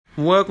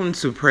Welcome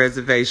to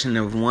Preservation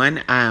of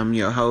One. I am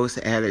your host,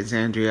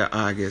 Alexandria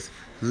August.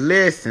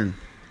 Listen,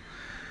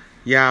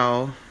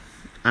 y'all,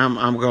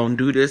 I'm gonna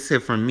do this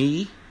here for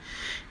me,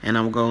 and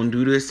I'm gonna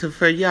do this here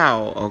for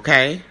y'all,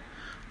 okay?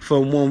 For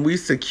when we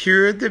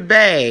secure the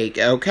bag,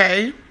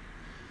 okay?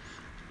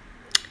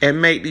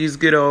 And make these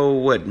good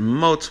old,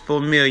 multiple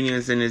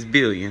millions and this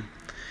billion.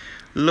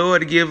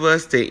 Lord, give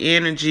us the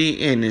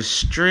energy and the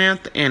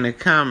strength and the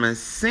common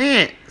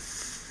sense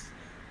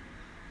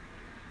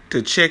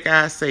to check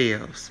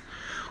ourselves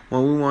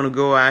when we want to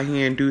go out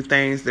here and do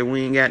things that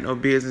we ain't got no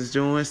business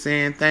doing,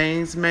 saying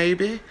things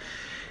maybe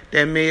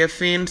that may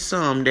offend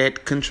some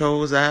that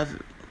controls our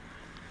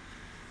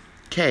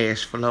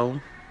cash flow.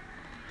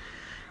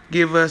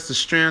 Give us the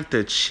strength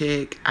to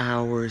check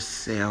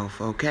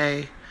ourselves,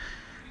 okay?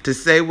 To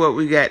say what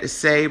we got to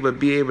say, but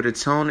be able to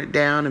tone it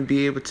down and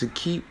be able to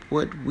keep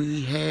what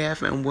we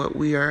have and what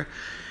we are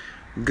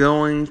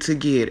going to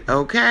get,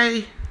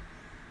 okay?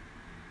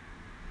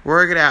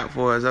 Work it out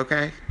for us,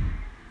 okay?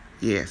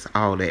 Yes,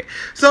 all that.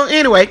 So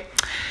anyway,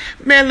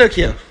 man, look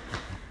here.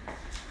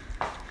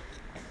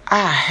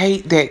 I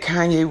hate that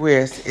Kanye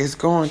West is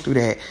going through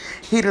that.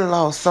 He done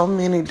lost so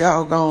many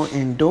doggone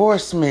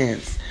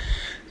endorsements.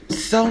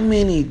 So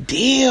many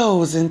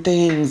deals and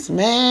things,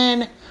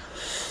 man.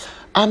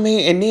 I mean,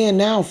 and then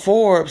now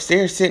Forbes,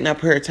 they're sitting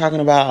up here talking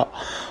about,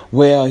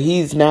 well,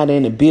 he's not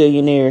in the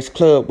billionaires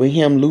club with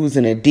him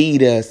losing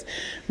Adidas.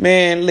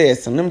 Man,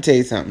 listen, let me tell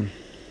you something.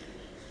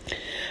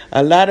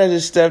 A lot of the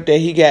stuff that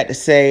he got to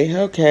say,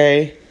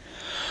 okay.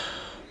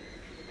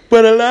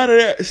 But a lot of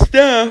that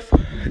stuff,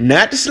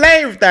 not the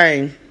slave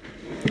thing,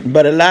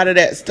 but a lot of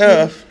that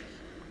stuff,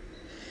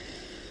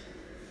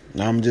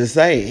 I'm just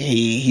saying,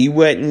 he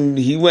wasn't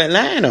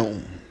lying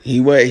on.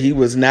 He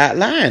was not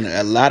lying.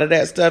 A lot of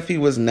that stuff he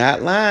was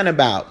not lying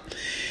about.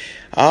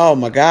 Oh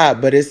my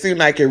God, but it seemed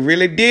like it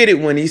really did it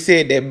when he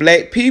said that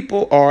black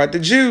people are the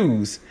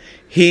Jews.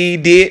 He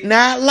did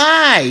not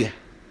lie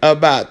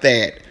about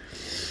that.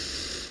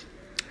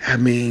 I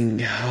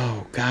mean,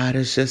 oh God,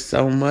 it's just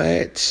so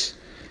much.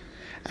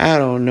 I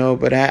don't know,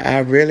 but I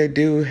really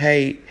do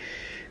hate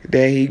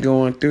that he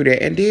going through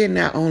that. And then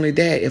not only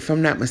that, if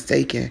I'm not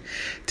mistaken,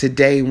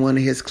 today one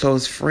of his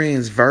close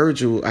friends,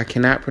 Virgil, I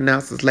cannot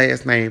pronounce his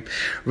last name,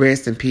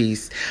 rest in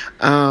peace.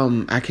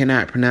 I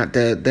cannot pronounce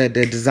the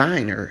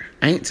designer.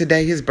 Ain't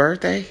today his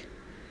birthday?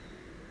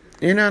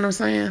 You know what I'm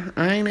saying?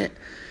 Ain't it?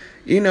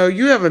 You know,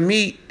 you ever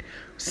meet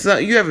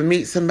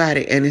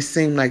somebody and it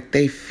seems like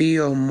they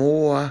feel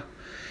more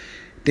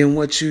than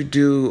what you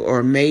do,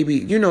 or maybe,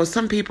 you know,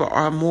 some people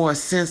are more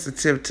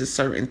sensitive to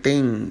certain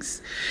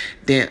things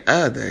than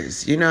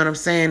others, you know what I'm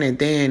saying? And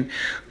then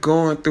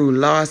going through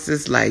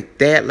losses like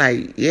that,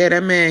 like, yeah,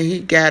 that man,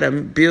 he got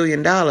 $1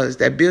 billion.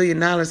 That $1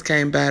 billion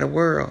came by the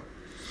world,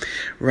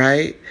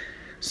 right?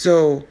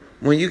 So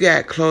when you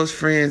got close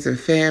friends and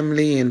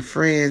family and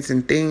friends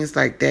and things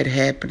like that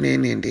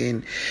happening, and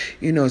then,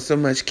 you know, so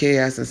much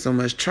chaos and so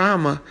much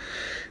trauma,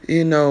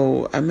 you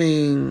know, I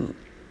mean,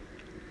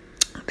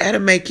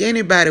 that'll make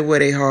anybody wear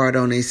their heart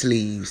on their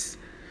sleeves.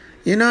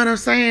 You know what I'm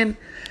saying?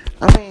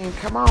 I mean,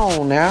 come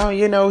on now.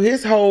 You know,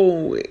 his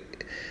whole,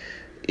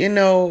 you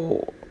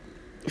know,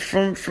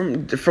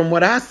 from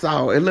what I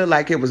saw, it looked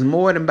like it was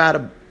more than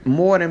about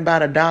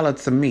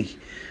 $1 to me.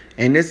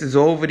 And this is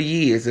over the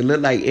years. It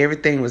looked like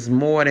everything was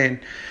more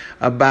than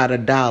about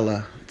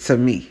 $1 to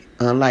me.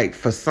 Unlike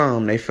for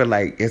some, they feel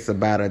like it's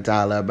about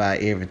 $1 about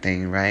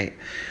everything, right?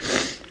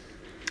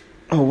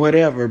 Or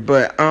whatever.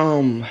 But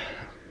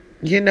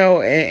you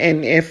know,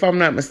 and if I'm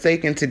not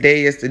mistaken,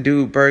 today is the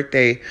dude's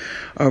birthday,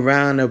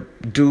 around a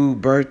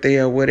dude's birthday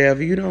or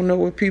whatever. You don't know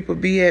where people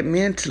be at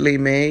mentally,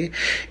 man.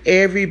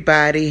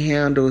 Everybody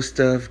handles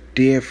stuff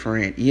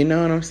different. You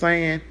know what I'm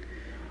saying?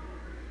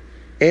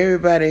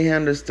 Everybody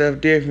handles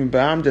stuff different. But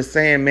I'm just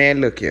saying,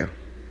 man, look here.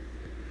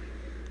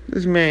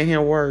 This man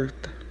here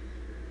worth,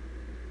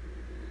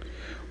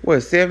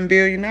 what, $7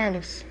 billion?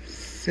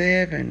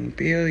 $7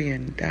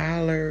 billion.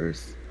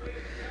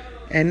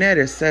 And that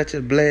is such a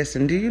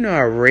blessing. Do you know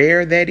how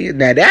rare that is?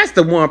 Now, that's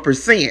the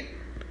 1%.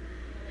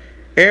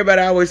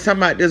 Everybody always talking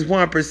about this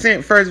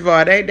 1%. First of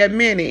all, there ain't that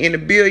many in the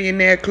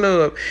billionaire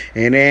club.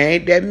 And there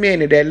ain't that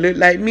many that look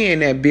like me in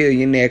that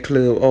billionaire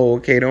club. Oh,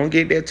 okay, don't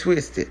get that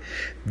twisted.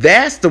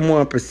 That's the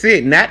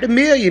 1%, not the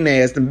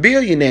millionaires, the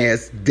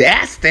billionaires.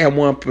 That's that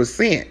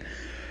 1%.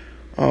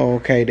 Oh,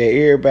 okay, that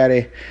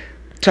everybody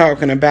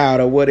talking about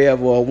or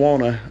whatever, or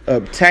want to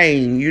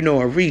obtain, you know,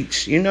 or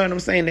reach. You know what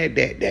I'm saying?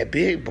 That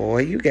big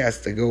boy, you got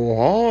to go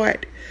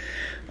hard.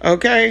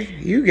 Okay?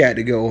 You got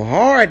to go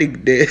hard to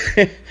get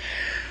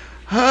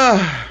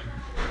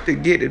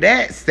to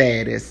that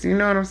status. You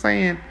know what I'm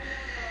saying?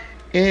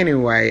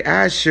 Anyway,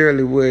 I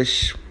surely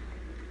wish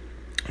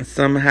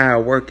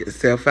somehow work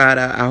itself out.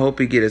 I hope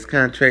he get his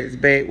contracts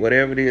back,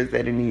 whatever it is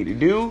that he need to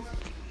do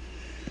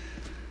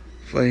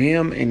for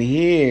him and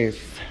his.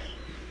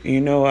 You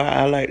know,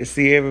 I like to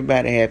see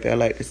everybody happy. I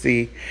like to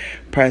see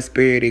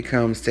prosperity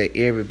comes to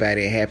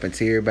everybody, happen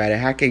to everybody.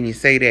 How can you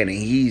say that and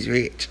he's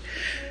rich?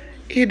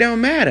 It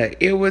don't matter.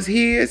 It was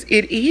his.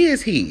 It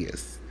is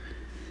his.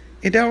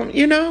 It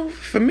don't,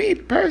 for me,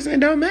 the person, it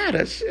don't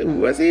matter. Shoot,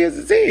 what's his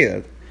is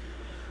his.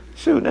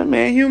 Shoot, that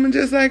man human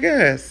just like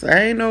us.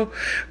 I ain't no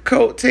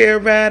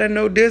coattail rider,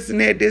 no this and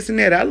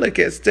that. I look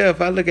at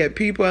stuff. I look at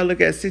people. I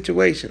look at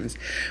situations.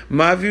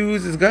 My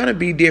views is going to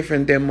be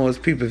different than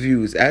most people's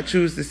views. I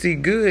choose to see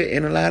good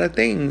in a lot of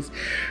things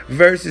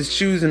versus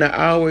choosing to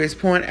always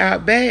point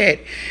out bad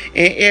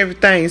in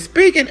everything.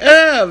 Speaking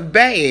of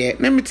bad,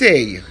 let me tell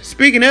you.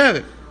 Speaking of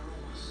it.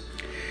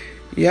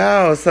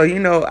 Y'all, so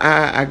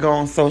I go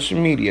on social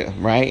media,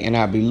 right? And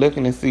I be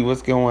looking to see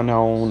what's going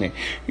on. And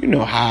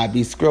how I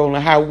be scrolling,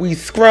 how we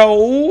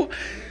scrolling.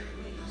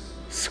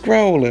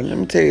 Let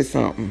me tell you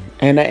something.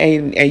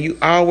 And you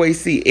always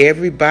see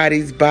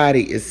everybody's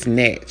body is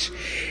snatched.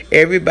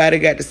 Everybody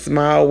got the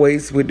small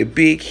waist with the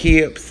big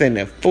hips and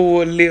the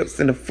full lips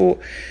and the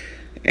full.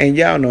 And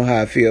y'all know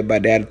how I feel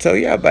about that. I told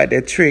y'all about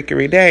that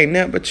trickery. That ain't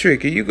nothing but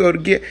trickery. You go to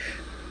get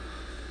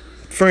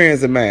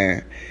friends of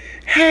mine.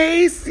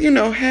 Hey,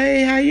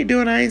 hey, how you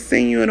doing? I ain't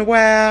seen you in a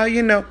while,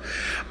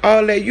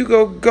 all that. You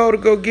go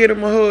get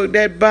him a hug.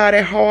 That body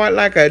hard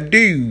like a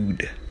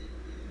dude.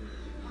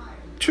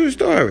 True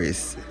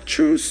stories.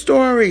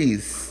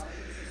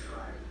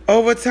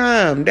 Over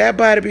time, that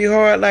body be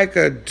hard like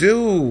a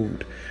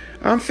dude.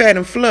 I'm fat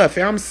and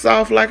fluffy. I'm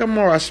soft like a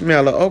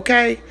marshmallow,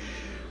 okay?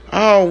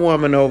 All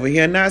women over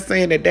here. Not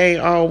saying that they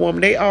ain't all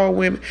women. They all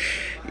women.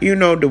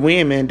 The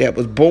women that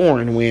was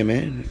born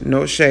women.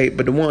 No shade,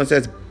 but the ones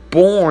that's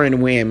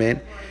born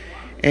women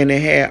and they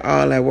had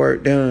all that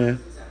work done.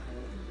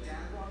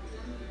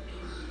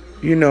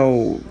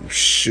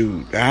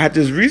 Shoot, I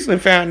just recently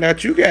found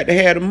out you got to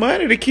have the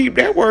money to keep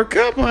that work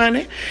up,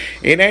 honey.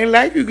 It ain't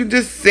like you can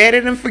just set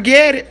it and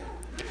forget it.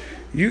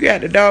 You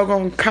got to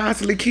doggone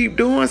constantly keep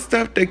doing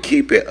stuff to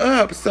keep it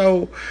up.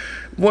 So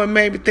what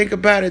made me think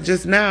about it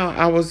just now,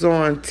 I was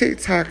on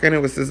TikTok and it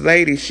was this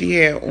lady, she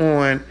had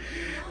on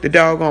the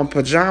doggone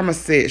pajama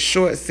set,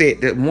 short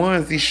set, the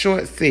onesie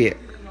short set.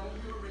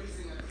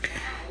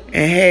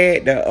 And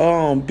had the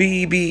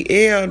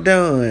BBL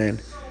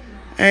done.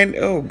 And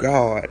oh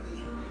God,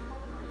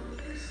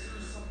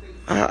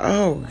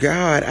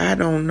 I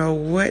don't know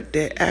what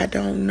that. I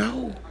don't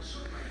know.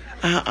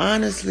 I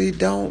honestly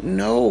don't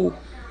know.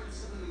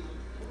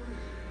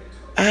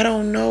 I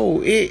don't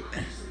know it.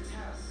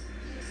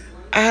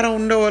 I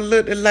don't know. It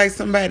looked like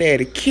somebody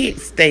had a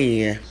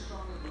kickstand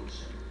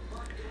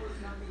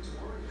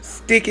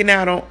sticking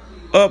out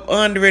up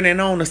under it and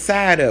on the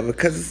side of it,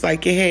 because it's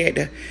like it had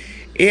the.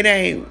 It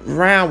ain't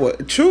round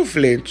with,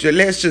 truthfully,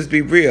 let's just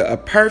be real. A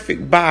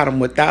perfect bottom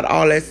without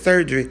all that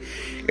surgery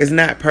is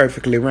not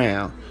perfectly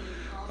round.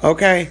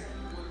 Okay?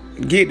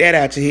 Get that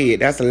out your head.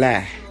 That's a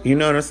lie. You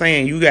know what I'm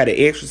saying? You got to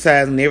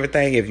exercise and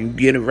everything. If you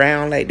get it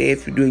round like that,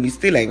 if you do, you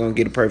still ain't going to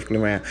get it perfectly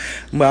round.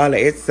 But all the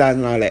exercise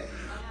and all that.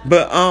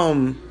 But,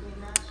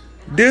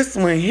 this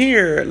one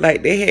here,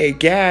 like they had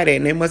got it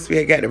and they must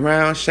have got the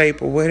round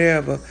shape or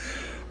whatever.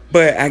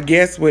 But I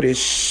guess with it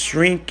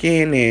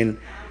shrinking and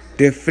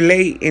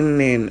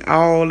deflating and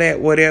all that,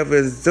 whatever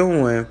it's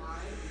doing,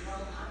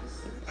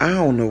 I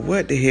don't know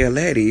what the hell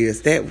that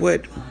is. I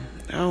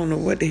don't know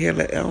what the hell.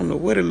 I don't know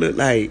what it looked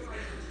like.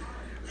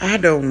 I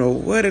don't know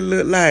what it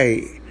looked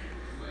like.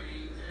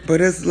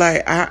 But it's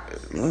like I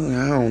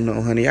don't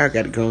know, honey. I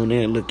got to go in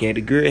there and look at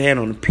it. Girl had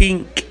on the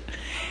pink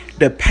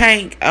night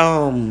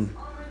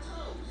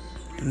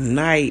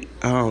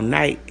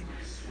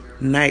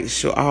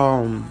short,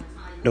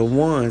 the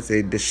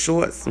onesie, the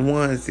shorts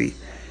onesie.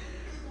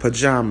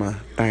 Pajama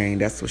thing.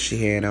 That's what she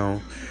had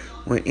on.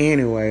 Well,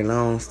 anyway,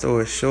 long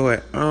story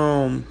short,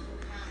 man,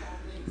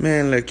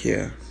 look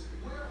here.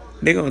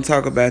 They're gonna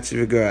talk about you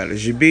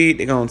regardless. You big,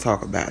 they're gonna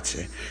talk about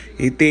you.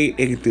 You thick,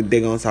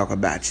 they're gonna talk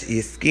about you.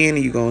 You're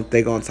skinny,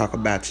 they're gonna talk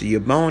about you. You're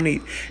bony,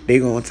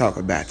 they're gonna talk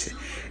about you.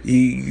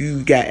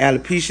 You got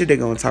alopecia, they're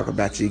gonna talk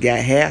about you. You got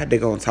hair, they're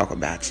gonna talk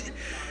about you.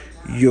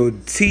 Your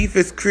teeth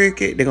is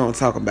crooked, they're going to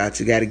talk about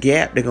you. You got a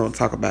gap, they're going to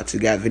talk about you.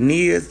 You got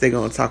veneers, they're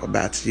going to talk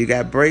about you. You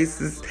got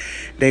braces,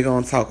 they're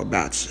going to talk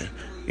about you.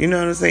 You know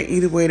what I'm saying?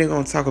 Either way, they're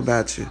going to talk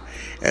about you.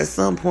 At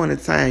some point in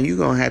time, you're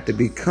going to have to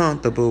be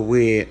comfortable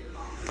with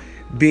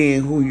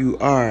being who you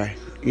are.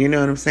 You know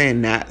what I'm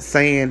saying? Not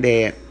saying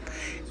that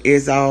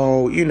it's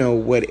all,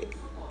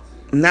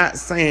 not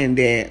saying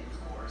that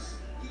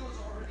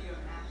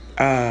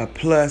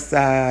plus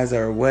size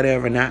or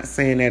whatever, not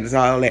saying that it's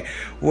all that,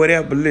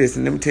 whatever. But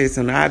listen, let me tell you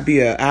something. I'd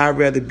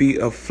rather be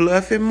a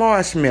fluffy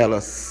marshmallow,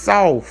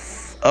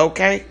 soft,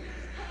 okay,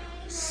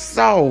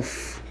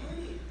 soft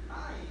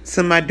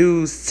to my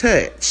dude's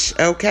touch,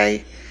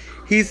 okay.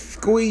 He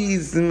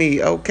squeezed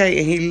me, okay,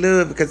 and he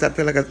loved it because I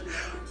feel like a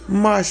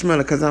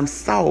marshmallow because I'm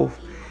soft.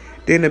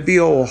 Then to be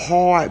old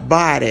hard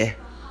body,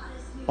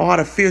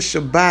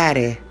 artificial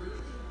body.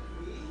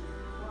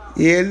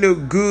 Yeah, it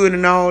look good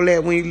and all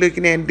that when you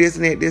looking at this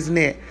and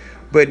that.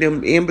 But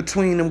them in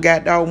between them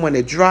got dog when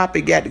they drop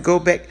it, got to go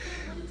back,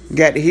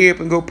 got to hurry up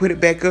and go put it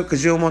back up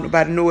because you don't want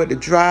nobody to know it to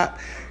drop.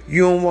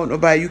 You don't want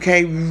nobody, you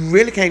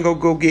really can't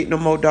go get no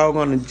more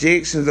doggone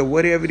injections or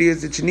whatever it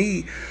is that you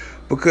need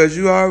because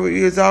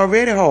it's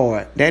already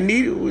hard. That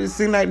needle, it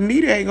seems like the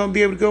needle ain't gonna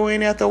be able to go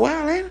in after a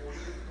while, ain't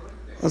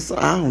it? So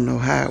I don't know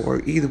how it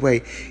works. Either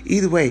way,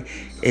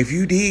 if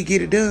you did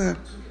get it done,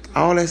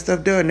 all that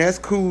stuff done, that's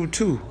cool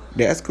too.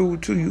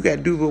 You got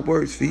to do what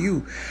works for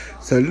you.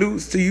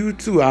 Salutes to you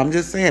too. I'm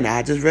just saying,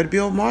 I just ready to be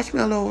on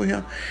marshmallow over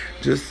here.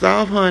 Just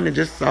soft, honey.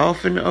 Just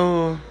soft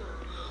and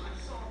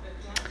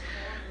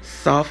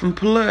soft and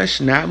plush,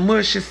 not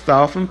mushy.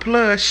 Soft and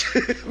plush.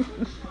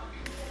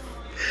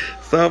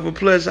 Soft and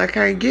plush. I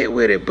can't get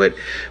with it, but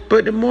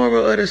the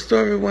moral of the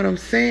story, what I'm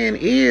saying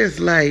is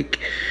like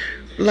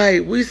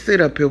we sit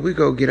up here, we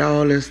go get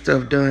all this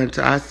stuff done.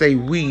 I say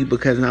we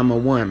because I'm a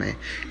woman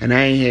and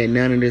I ain't had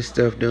none of this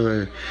stuff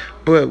done.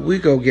 But we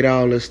go get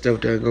all this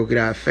stuff done, go get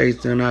our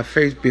face done. Our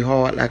face be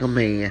hard like a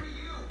man.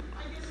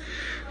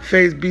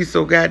 Face be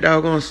so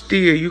goddamn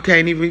still, you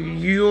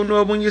don't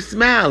know when you're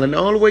smiling. The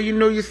only way you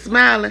know you're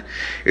smiling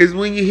is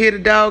when you hear the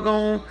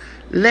doggone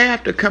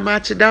laughter come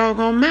out your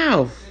doggone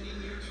mouth.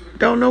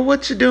 Don't know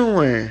what you're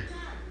doing.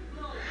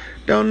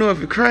 Don't know if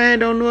you're crying,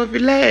 don't know if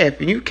you're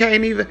laughing. You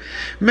can't even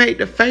make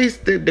the face,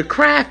 the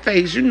cry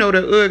face. You know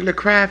the ugly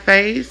cry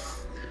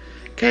face.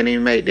 Can't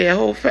even make that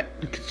whole face.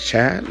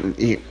 Child,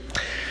 yeah.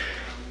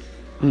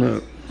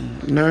 Look,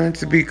 learn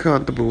to be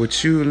comfortable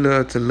with you,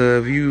 love to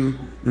love you.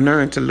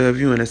 Learn to love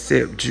you and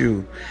accept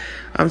you.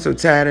 I'm so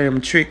tired of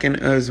them tricking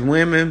us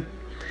women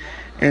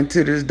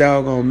into this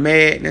doggone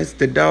madness.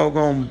 The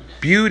doggone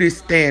beauty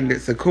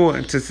standards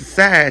according to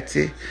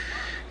society.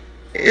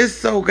 It's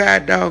so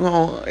goddamn,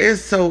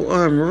 it's so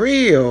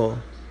unreal.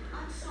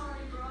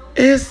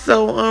 It's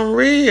so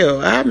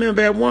unreal. I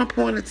remember at one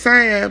point in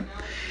time,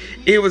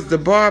 it was the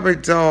Barbie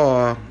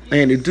doll,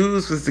 and the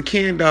dudes was the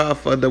Ken doll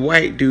for the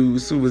white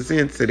dudes who was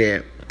into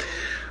that,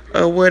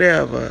 or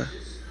whatever.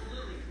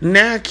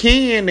 Now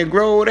Ken that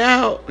growed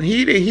out,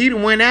 he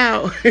done went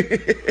out,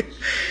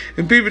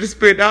 and people just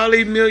spent all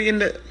these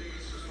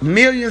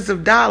millions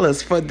of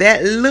dollars for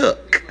that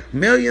look.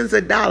 Millions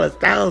of dollars,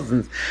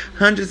 thousands,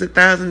 hundreds of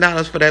thousands of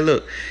dollars for that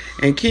look.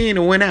 And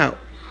Ken went out.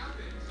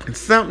 And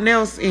something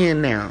else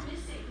in now.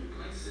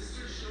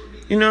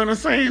 You know what I'm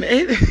saying?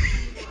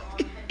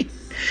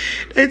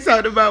 They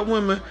talked about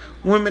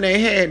women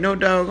ain't had no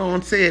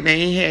doggone tail. They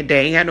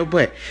ain't had no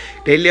butt.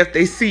 They left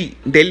their seat.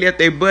 They left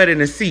their butt in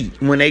the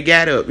seat when they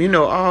got up. You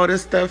know, all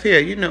this stuff here.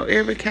 You know,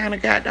 every kind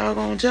of got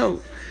doggone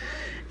joke.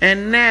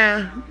 And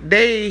now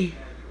they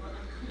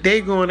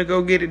going to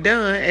go get it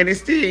done, and they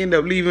still end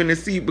up leaving the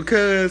seat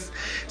because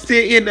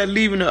still end up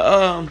leaving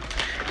the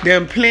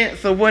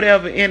implants or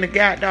whatever in the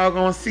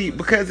doggone seat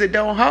because it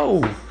don't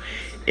hold.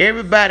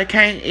 Everybody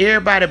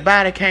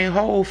body can't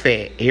hold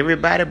fat.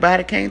 Everybody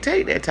body can't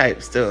take that type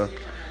of stuff.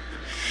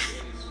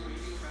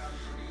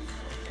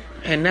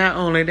 And not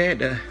only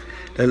that,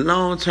 the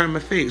long-term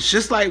effects,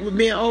 just like with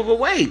being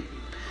overweight.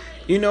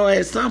 You know,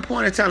 at some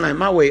point in time, like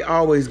my weight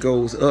always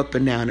goes up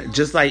and down,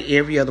 just like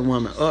every other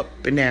woman, up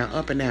and down,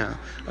 up and down,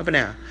 up and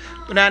down.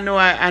 But I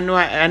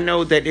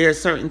know that there are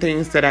certain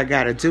things that I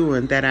gotta do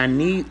and that I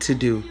need to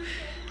do,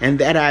 and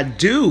that I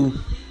do.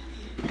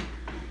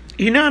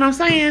 You know what I'm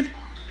saying?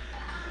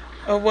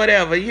 Or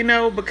whatever, you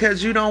know,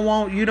 because you don't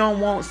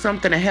want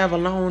something to have a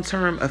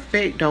long-term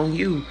effect on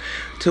you,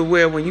 to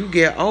where when you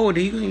get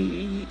older, you're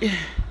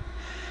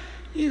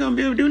gonna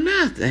be able to do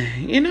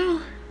nothing. You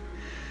know.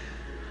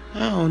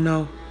 I don't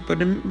know,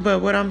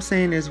 but what I'm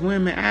saying is,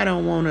 women, I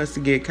don't want us to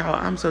get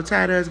caught. I'm so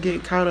tired of us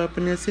getting caught up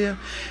in this here,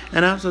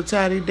 and I'm so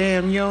tired of these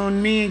damn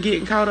young men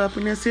getting caught up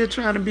in this here,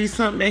 trying to be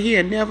something that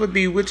he'll never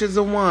be, which is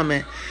a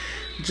woman.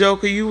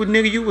 Joker, you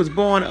was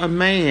born a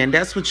man.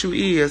 That's what you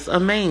is, a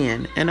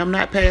man. And I'm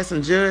not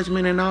passing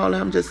judgment and all.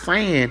 I'm just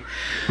saying,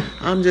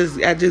 I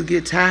just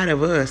get tired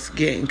of us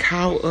getting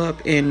caught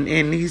up in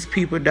these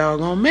people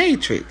doggone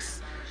matrix.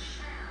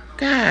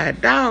 God,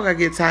 dog, I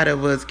get tired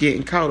of us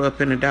getting caught up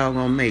in the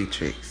doggone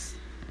matrix.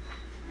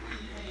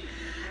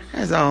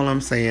 That's all I'm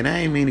saying.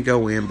 I ain't mean to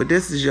go in, but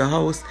this is your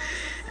host,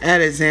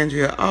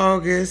 Alexandria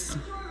August.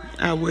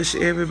 I wish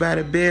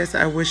everybody best.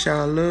 I wish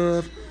y'all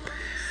love.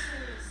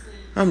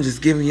 I'm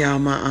just giving y'all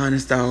my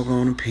honest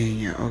doggone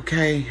opinion,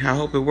 okay? I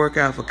hope it work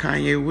out for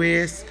Kanye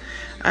West.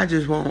 I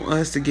just want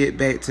us to get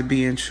back to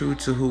being true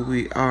to who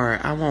we are.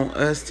 I want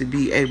us to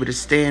be able to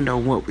stand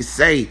on what we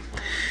say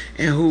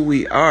and who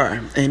we are.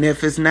 And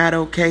if it's not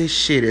okay,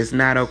 shit, it's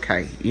not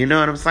okay. You know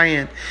what I'm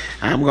saying?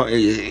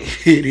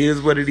 It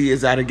is what it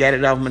is. I done got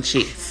it off my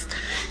chest.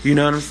 You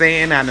know what I'm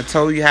saying? I done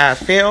told you how I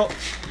felt.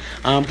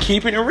 I'm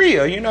keeping it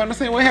real. You know what I'm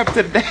saying? What happened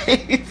to the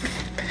days?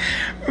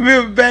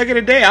 Remember back in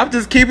the day, I'm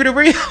just keeping it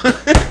real.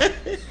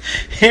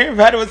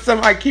 Everybody was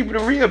somebody keeping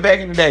it real back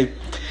in the day.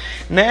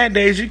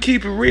 Nowadays, you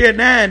keep it real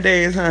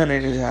nowadays, honey.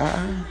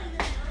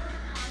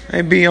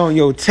 They be on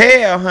your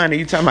tail, honey.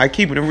 You talking about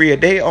keeping it real.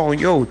 They on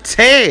your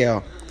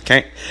tail.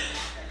 Okay?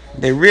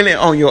 They really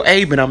on your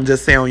A, but I'm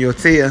just saying on your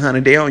tail, honey.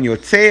 They on your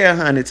tail,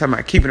 honey. Talking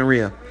about keeping it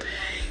real.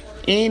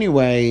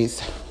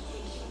 Anyways,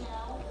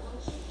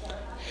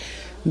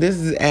 This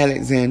is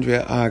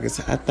Alexandria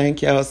August. I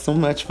thank y'all so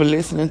much for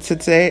listening to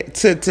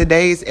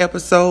today's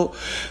episode.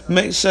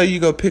 Make sure you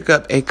go pick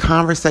up A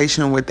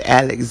Conversation with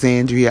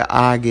Alexandria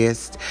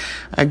August.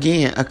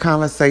 Again, A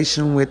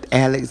Conversation with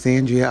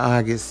Alexandria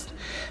August.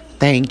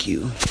 Thank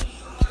you.